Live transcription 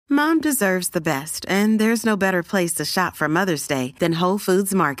Mom deserves the best, and there's no better place to shop for Mother's Day than Whole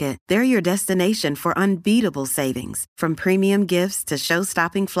Foods Market. They're your destination for unbeatable savings, from premium gifts to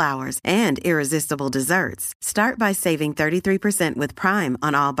show-stopping flowers and irresistible desserts. Start by saving 33% with Prime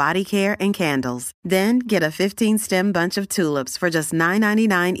on all body care and candles. Then get a 15-stem bunch of tulips for just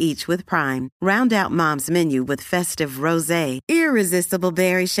 $9.99 each with Prime. Round out Mom's menu with festive rosé, irresistible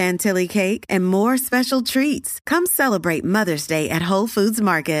berry chantilly cake, and more special treats. Come celebrate Mother's Day at Whole Foods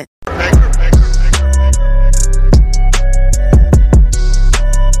Market.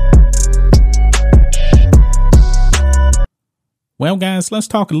 Well, guys, let's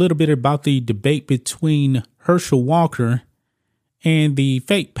talk a little bit about the debate between Herschel Walker and the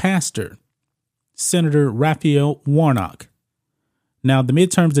fake pastor, Senator Raphael Warnock. Now, the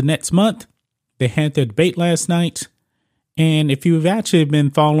midterms are next month. They had their debate last night. And if you've actually been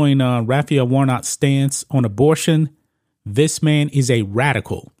following Raphael Warnock's stance on abortion, this man is a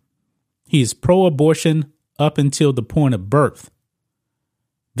radical. He is pro-abortion up until the point of birth.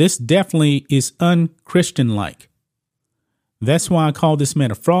 This definitely is un-Christian-like. That's why I call this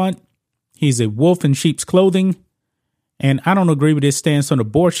man a fraud. He's a wolf in sheep's clothing. And I don't agree with his stance on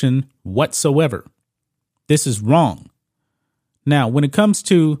abortion whatsoever. This is wrong. Now, when it comes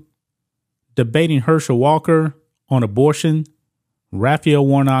to debating Herschel Walker on abortion, Raphael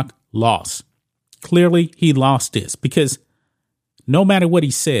Warnock lost. Clearly, he lost this because no matter what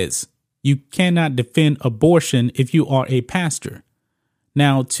he says, you cannot defend abortion if you are a pastor.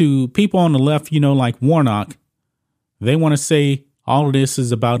 Now, to people on the left, like Warnock, they want to say all of this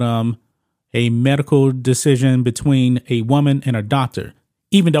is about a medical decision between a woman and a doctor,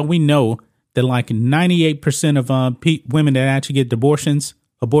 even though we know that like 98% of women that actually get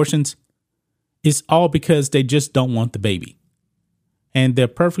abortions, it's all because they just don't want the baby. And they're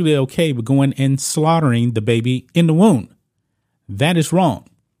perfectly okay with going and slaughtering the baby in the womb. That is wrong.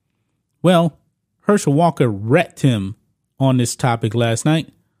 Well, Herschel Walker wrecked him on this topic last night.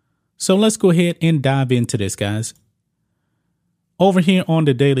 So let's go ahead and dive into this, guys. Over here on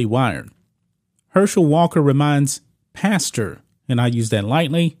the Daily Wire, Herschel Walker reminds Pastor, and I use that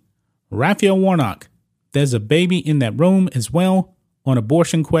lightly, Raphael Warnock, there's a baby in that room as well on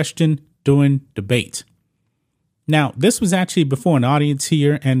abortion question during debate. Now, this was actually before an audience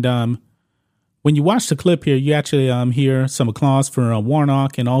here, and when you watch the clip here, you actually hear some applause for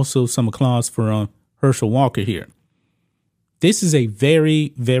Warnock and also some applause for Herschel Walker here. This is a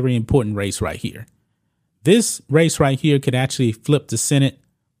very, very important race right here. This race right here could actually flip the Senate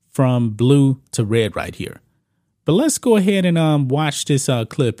from blue to red right here. But let's go ahead and watch this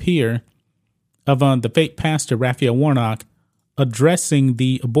clip here of the fake pastor Raphael Warnock addressing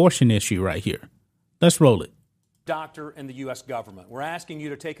the abortion issue right here. Let's roll it. Doctor and the U.S. government, we're asking you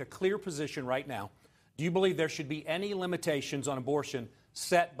to take a clear position right now. Do you believe there should be any limitations on abortion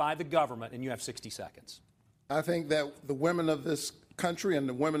set by the government? And you have 60 seconds. I think that the women of this country and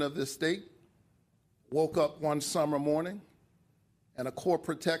the women of this state woke up one summer morning and a core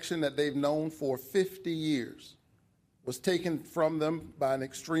protection that they've known for 50 years was taken from them by an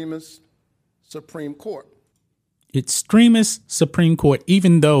extremist Supreme Court. Extremist Supreme Court,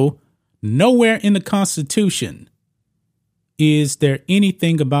 even though nowhere in the Constitution is there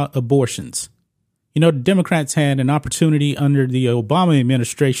anything about abortions. The Democrats had an opportunity under the Obama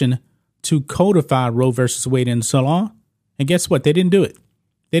administration to codify Roe versus Wade into law. And guess what? They didn't do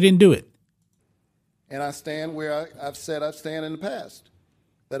it. And I stand where I've said I stand in the past,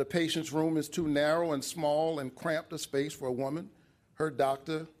 that a patient's room is too narrow and small and cramped a space for a woman, her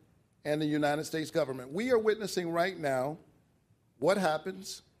doctor, and the United States government. We are witnessing right now what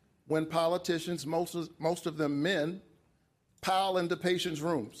happens when politicians, most of them men, pile into patients'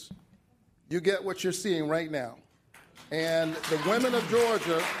 rooms. You get what you're seeing right now. And the women of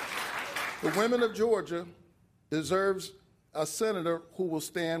Georgia deserves a senator who will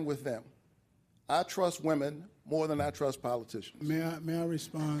stand with them. I trust women more than I trust politicians. May I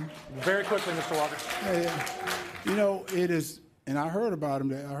respond? Very quickly, Mr. Walker. It is, and I heard about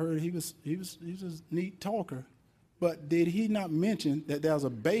him. I heard he was a neat talker, but did he not mention that there was a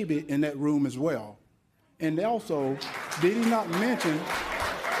baby in that room as well? And also, did he not mention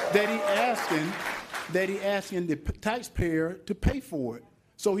that he asking the taxpayer to pay for it?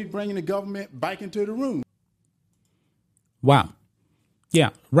 So he's bringing the government back into the room. Wow.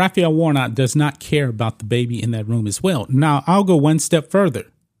 Yeah, Raphael Warnock does not care about the baby in that room as well. Now, I'll go one step further.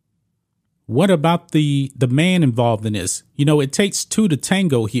 What about the man involved in this? It takes two to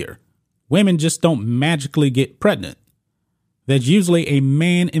tango here. Women just don't magically get pregnant. There's usually a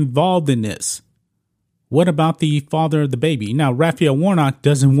man involved in this. What about the father of the baby? Now, Raphael Warnock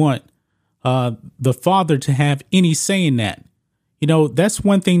doesn't want the father to have any say in that. You know, that's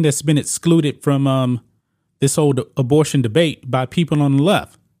one thing that's been excluded from this whole abortion debate by people on the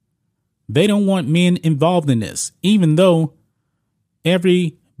left. They don't want men involved in this, even though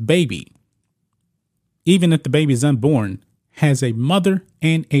every baby, even if the baby is unborn, has a mother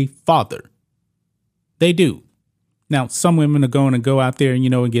and a father. They do. Now, some women are going to go out there, you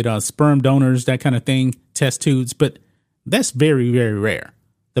know, and get sperm donors, that kind of thing, test tubes, but that's very, very rare.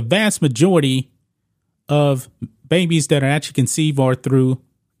 The vast majority of babies that are actually conceived are through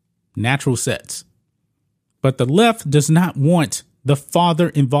natural sex. But the left does not want the father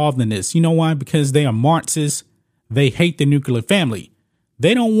involved in this. You know why? Because they are Marxists. They hate the nuclear family.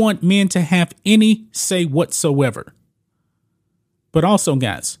 They don't want men to have any say whatsoever. But also,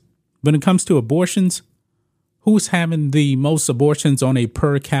 guys, when it comes to abortions, who's having the most abortions on a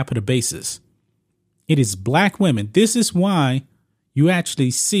per capita basis? It is black women. This is why you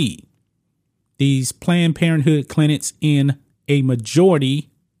actually see these Planned Parenthood clinics in a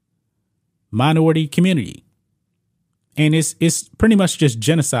majority minority community. And it's pretty much just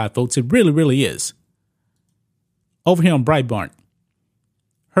genocide, folks. It really, really is. Over here on Breitbart,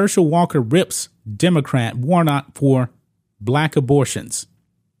 Herschel Walker rips Democrat Warnock for black abortions.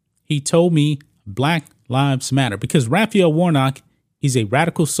 He told me Black Lives Matter because Raphael Warnock is a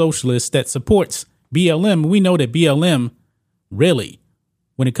radical socialist that supports BLM. We know that BLM, really,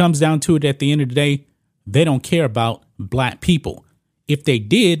 when it comes down to it, at the end of the day, they don't care about black people. If they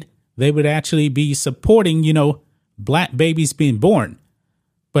did, they would actually be supporting, you know, black babies being born.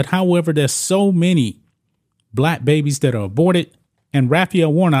 But however, there's so many black babies that are aborted, and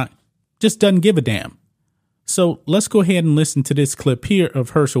Raphael Warnock just doesn't give a damn. So let's go ahead and listen to this clip here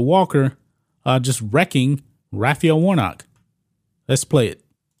of Herschel Walker just wrecking Raphael Warnock. Let's play it.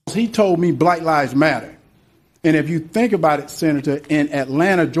 He told me Black Lives Matter. And if you think about it, Senator, in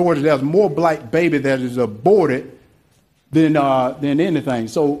Atlanta, Georgia, there's more black baby that is aborted than anything.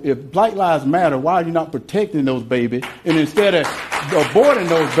 So if Black Lives Matter, why are you not protecting those babies? And instead of aborting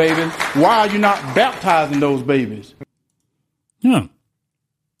those babies, why are you not baptizing those babies?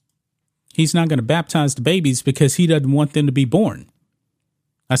 He's not going to baptize the babies because he doesn't want them to be born.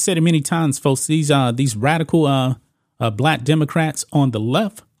 I said it many times, folks. These radical black Democrats on the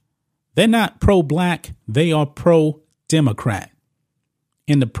left, they're not pro-black. They are pro-Democrat.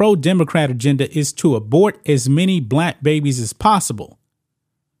 And the pro-Democrat agenda is to abort as many black babies as possible.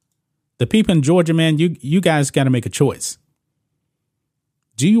 The people in Georgia, man, you guys got to make a choice.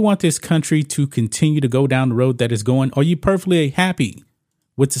 Do you want this country to continue to go down the road that it's going? Are you perfectly happy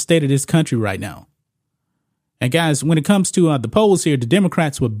with the state of this country right now? And guys, when it comes to the polls here, the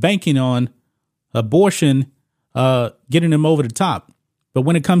Democrats were banking on abortion, getting them over the top. But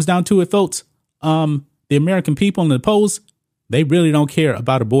when it comes down to it, folks, the American people in the polls, they really don't care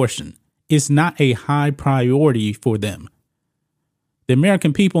about abortion. It's not a high priority for them. The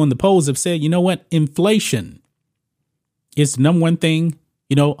American people in the polls have said, you know what? Inflation is the number one thing.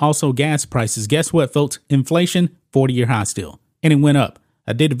 You know, also gas prices. Guess what, folks? Inflation, 40-year high still. And it went up.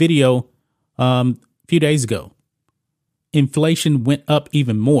 I did a video a few days ago. Inflation went up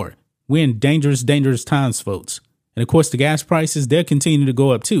even more. We're in dangerous, dangerous times, folks. And of course, the gas prices, they're continuing to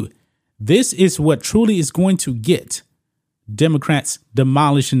go up too. This is what truly is going to get Democrats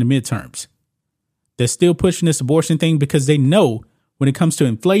demolished in the midterms. They're still pushing this abortion thing because they know when it comes to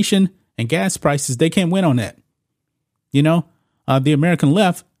inflation and gas prices, they can't win on that. You know, the American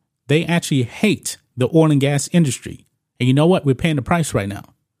left, they actually hate the oil and gas industry. And you know what? We're paying the price right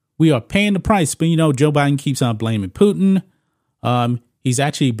now. We are paying the price. But, you know, Joe Biden keeps on blaming Putin. He's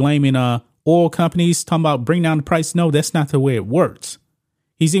actually blaming oil companies, talking about bring down the price. No, that's not the way it works.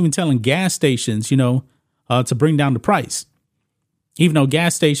 He's even telling gas stations, you know, to bring down the price. Even though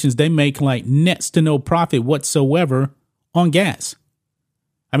gas stations, they make like next to no profit whatsoever on gas.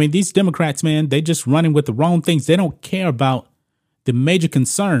 I mean, these Democrats, man, they just running with the wrong things. They don't care about the major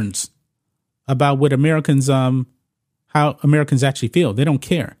concerns about what Americans, how Americans actually feel. They don't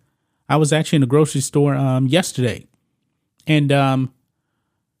care. I was actually in the grocery store yesterday, and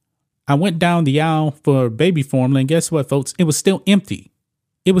I went down the aisle for baby formula, and guess what, folks? It was still empty.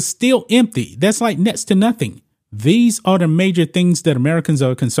 It was still empty. That's like next to nothing. These are the major things that Americans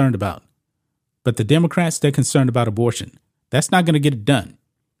are concerned about. But the Democrats, they're concerned about abortion. That's not going to get it done.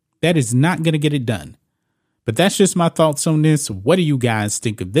 That is not going to get it done. But that's just my thoughts on this. What do you guys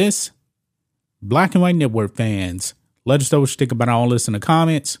think of this? Black and White Network fans, let us know what you think about all this in the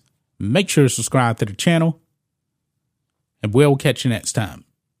comments. Make sure to subscribe to the channel, and we'll catch you next time.